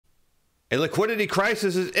A liquidity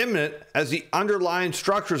crisis is imminent as the underlying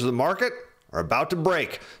structures of the market are about to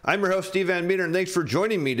break. I'm your host, Steven Van Metre, and thanks for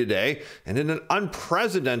joining me today. And in an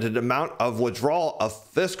unprecedented amount of withdrawal of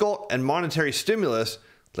fiscal and monetary stimulus,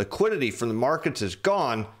 liquidity from the markets is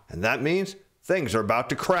gone, and that means things are about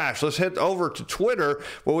to crash. Let's head over to Twitter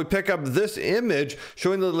where we pick up this image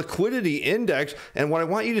showing the liquidity index. And what I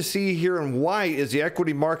want you to see here in white is the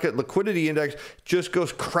equity market liquidity index just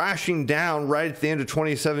goes crashing down right at the end of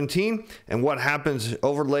 2017. And what happens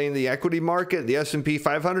overlaying the equity market, the S&P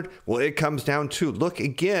 500? Well, it comes down too. Look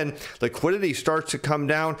again, liquidity starts to come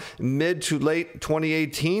down mid to late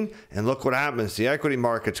 2018. And look what happens. The equity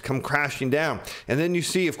markets come crashing down. And then you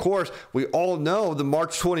see, of course, we all know the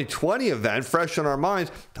March 2020 event fresh in our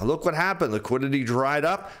minds. Now look what happened. Liquidity dried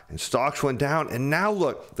up and stocks went down. And now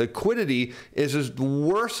look, liquidity is the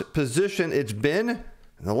worst position it's been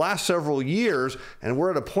in the last several years. And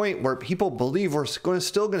we're at a point where people believe we're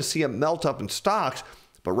still going to see a melt up in stocks.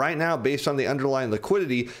 But right now, based on the underlying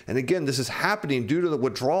liquidity, and again, this is happening due to the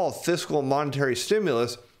withdrawal of fiscal and monetary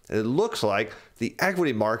stimulus, it looks like the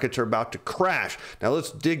equity markets are about to crash. Now let's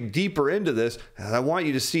dig deeper into this, and I want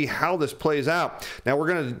you to see how this plays out. Now we're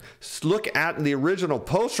going to look at the original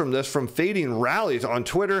post from this from Fading Rallies on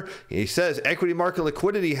Twitter. He says, equity market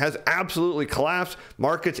liquidity has absolutely collapsed.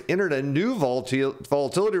 Markets entered a new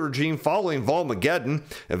volatility regime following Volmageddon.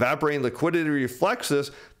 Evaporating liquidity reflects this.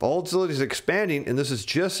 Volatility is expanding, and this is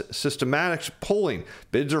just systematic pulling.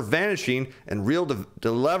 Bids are vanishing, and real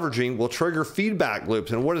deleveraging will trigger feedback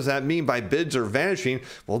loops. And what does that mean by bids are vanishing?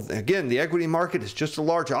 Well, again, the equity market is just a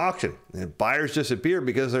large auction, and buyers disappear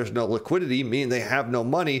because there's no liquidity, meaning they have no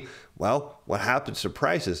money. Well, what happens to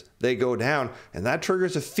prices? They go down, and that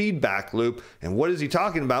triggers a feedback loop. And what is he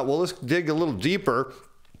talking about? Well, let's dig a little deeper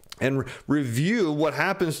and review what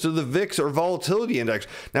happens to the VIX or volatility index.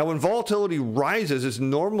 Now, when volatility rises, it's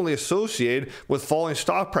normally associated with falling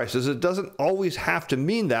stock prices. It doesn't always have to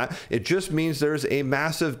mean that. It just means there's a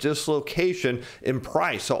massive dislocation in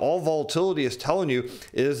price. So all volatility is telling you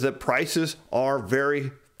is that prices are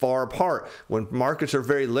very far apart. When markets are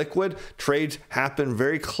very liquid, trades happen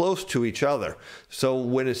very close to each other. So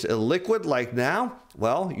when it's illiquid like now,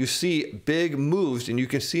 well, you see big moves, and you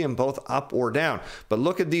can see them both up or down. But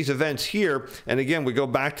look at these events here. And again, we go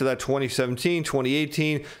back to that 2017,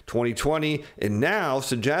 2018, 2020, and now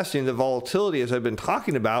suggesting the volatility, as I've been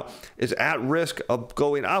talking about, is at risk of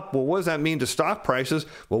going up. Well, what does that mean to stock prices?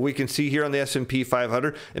 Well, we can see here on the S&P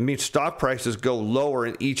 500, it means stock prices go lower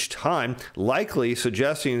in each time, likely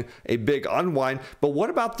suggesting a big unwind. But what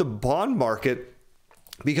about the bond market?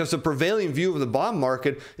 Because the prevailing view of the bond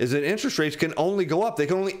market is that interest rates can only go up. They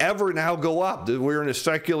can only ever now go up. We're in a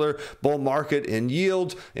secular bull market in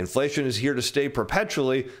yields. Inflation is here to stay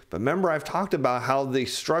perpetually. But remember, I've talked about how the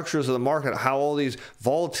structures of the market, how all these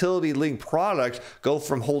volatility-linked products go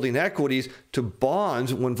from holding equities to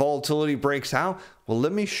bonds when volatility breaks out. Well,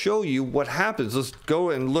 let me show you what happens. Let's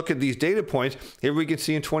go and look at these data points. Here we can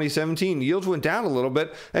see in 2017, yields went down a little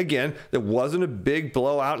bit. Again, there wasn't a big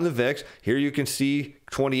blowout in the VIX. Here you can see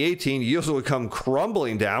 2018, yields would come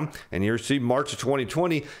crumbling down. And here you see March of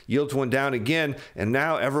 2020, yields went down again. And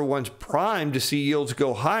now everyone's primed to see yields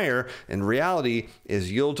go higher. And reality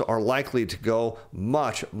is yields are likely to go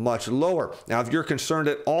much, much lower. Now, if you're concerned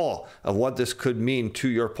at all of what this could mean to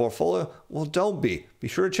your portfolio, well, don't be. Be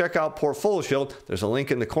sure to check out Portfolio Shield. There's a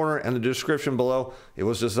link in the corner and the description below. It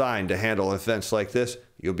was designed to handle events like this.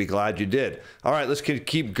 You'll be glad you did. All right, let's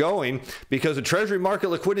keep going because the Treasury market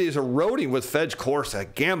liquidity is eroding with Fed's course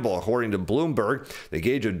at gamble, according to Bloomberg. The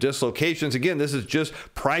gauge of dislocations, again, this is just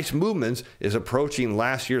price movements, is approaching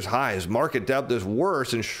last year's highs. Market depth is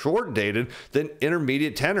worse and short-dated than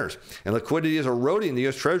intermediate tenors. And liquidity is eroding the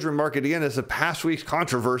U.S. Treasury market again as the past week's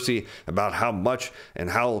controversy about how much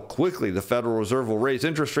and how quickly the Federal Reserve will raise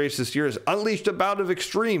interest rates this year has unleashed a bout of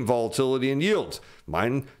extreme volatility in yields,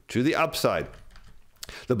 mine to the upside.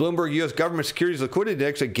 The Bloomberg U.S. Government Securities Liquidity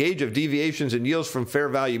Index, a gauge of deviations in yields from fair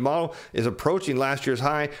value model, is approaching last year's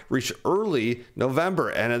high, reached early November.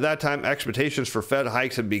 And at that time, expectations for Fed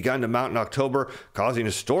hikes had begun to mount in October, causing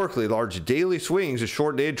historically large daily swings of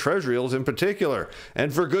short-dated Treasury yields in particular.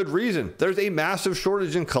 And for good reason. There's a massive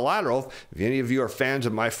shortage in collateral. If any of you are fans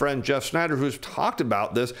of my friend Jeff Snyder, who's talked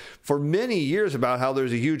about this for many years about how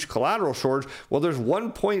there's a huge collateral shortage, well, there's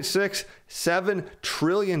 1.6 $7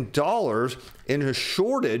 trillion in a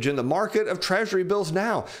shortage in the market of treasury bills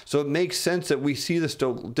now. So it makes sense that we see this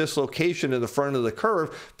dislocation in the front of the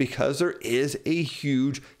curve because there is a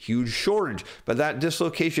huge shortage. But that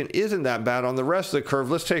dislocation isn't that bad on the rest of the curve.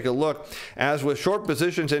 Let's take a look. As with short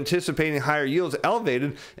positions anticipating higher yields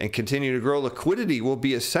elevated and continue to grow, liquidity will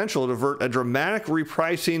be essential to avert a dramatic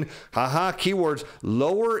repricing, keywords,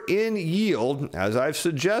 lower in yield, as I've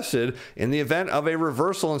suggested, in the event of a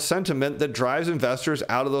reversal in sentiment that drives investors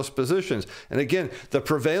out of those positions. And again, the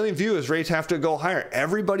prevailing view is rates have to go higher.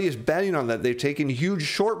 Everybody is betting on that. They've taken huge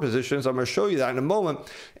short positions. I'm going to show you that in a moment.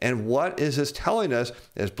 And what is this telling us?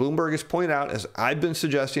 As Bloomberg has pointed out, as I've been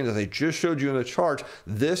suggesting, as I just showed you in the chart,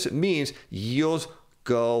 this means yields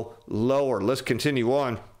go lower. Let's continue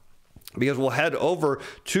on, because we'll head over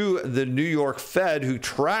to the New York Fed, who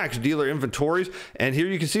tracks dealer inventories. And here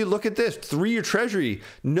you can see, look at this, 3-year Treasury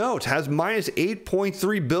notes has minus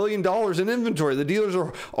 $8.3 billion in inventory. The dealers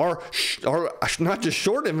are not just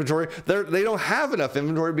short inventory, they don't have enough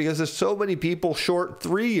inventory because there's so many people short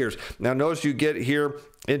 3 years. Now notice you get here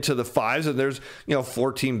into the 5s, and there's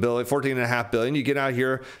 14.5 billion. You get out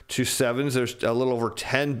here to 7s, there's a little over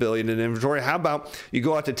 10 billion in inventory. How about you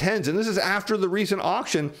go out to 10s, and this is after the recent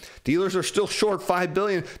auction. Dealers are still short 5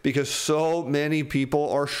 billion because so many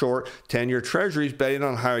people are short 10-year treasuries betting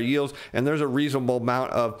on higher yields, and there's a reasonable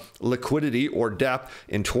amount of liquidity or depth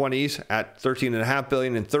in 20s at 13.5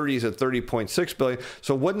 billion and 30s at 30.6 billion.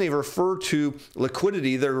 So when they refer to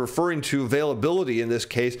liquidity, they're referring to availability in this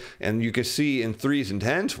case, and you can see in 3s and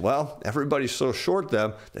 10s, well, everybody's so short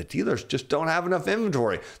them that dealers just don't have enough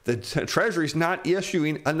inventory. The Treasury's not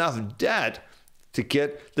issuing enough debt to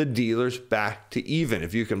get the dealers back to even,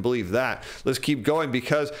 if you can believe that. Let's keep going,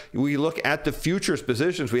 because we look at the futures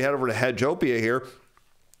positions. We head over to Hedgeopia here.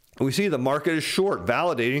 We see the market is short,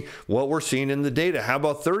 validating what we're seeing in the data. How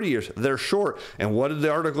about 30 years? They're short. And what did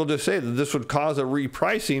the article just say? That this would cause a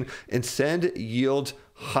repricing and send yields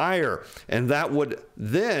higher. And that would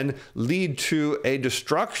then lead to a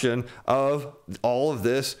destruction of all of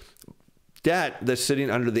this debt that's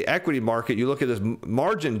sitting under the equity market. You look at this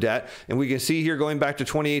margin debt, and we can see here going back to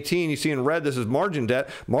 2018, you see in red, this is margin debt.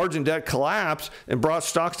 Margin debt collapsed and brought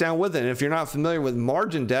stocks down with it. And if you're not familiar with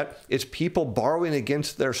margin debt, it's people borrowing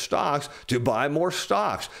against their stocks to buy more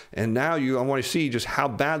stocks. And now I want to see just how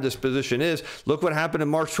bad this position is. Look what happened in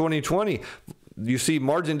March 2020. You see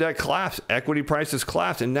margin debt collapse, equity prices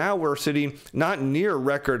collapse, and now we're sitting not near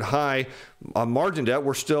record high margin debt.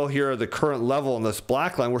 We're still here at the current level in this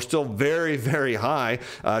black line. We're still very, very high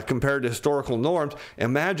compared to historical norms.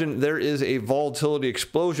 Imagine there is a volatility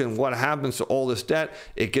explosion. What happens to all this debt?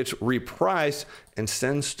 It gets repriced and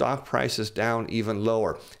sends stock prices down even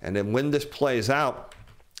lower. And then when this plays out,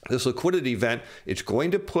 this liquidity event, it's going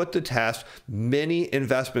to put to test many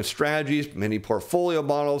investment strategies, many portfolio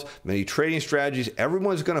models, many trading strategies.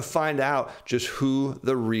 Everyone's going to find out just who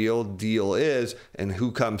the real deal is and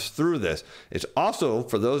who comes through this. It's also,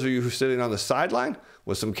 for those of you who are sitting on the sideline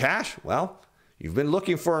with some cash, well, you've been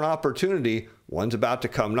looking for an opportunity. One's about to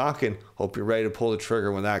come knocking. Hope you're ready to pull the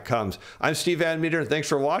trigger when that comes. I'm Steve Van Metre, and thanks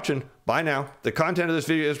for watching. Bye now. The content of this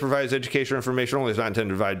video provides educational information only. It's not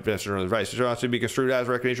intended to provide investment advice. It should also be construed as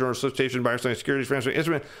recognition or solicitation by selling securities, financial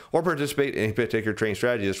instrument, or participate in any particular trading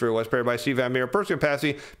strategy. This video was prepared by Steven Van Metre. Personal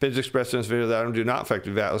capacity, opinions expressed in this video that do not affect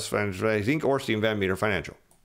the Atlas Financial Inc. or Steven Van Metre Financial.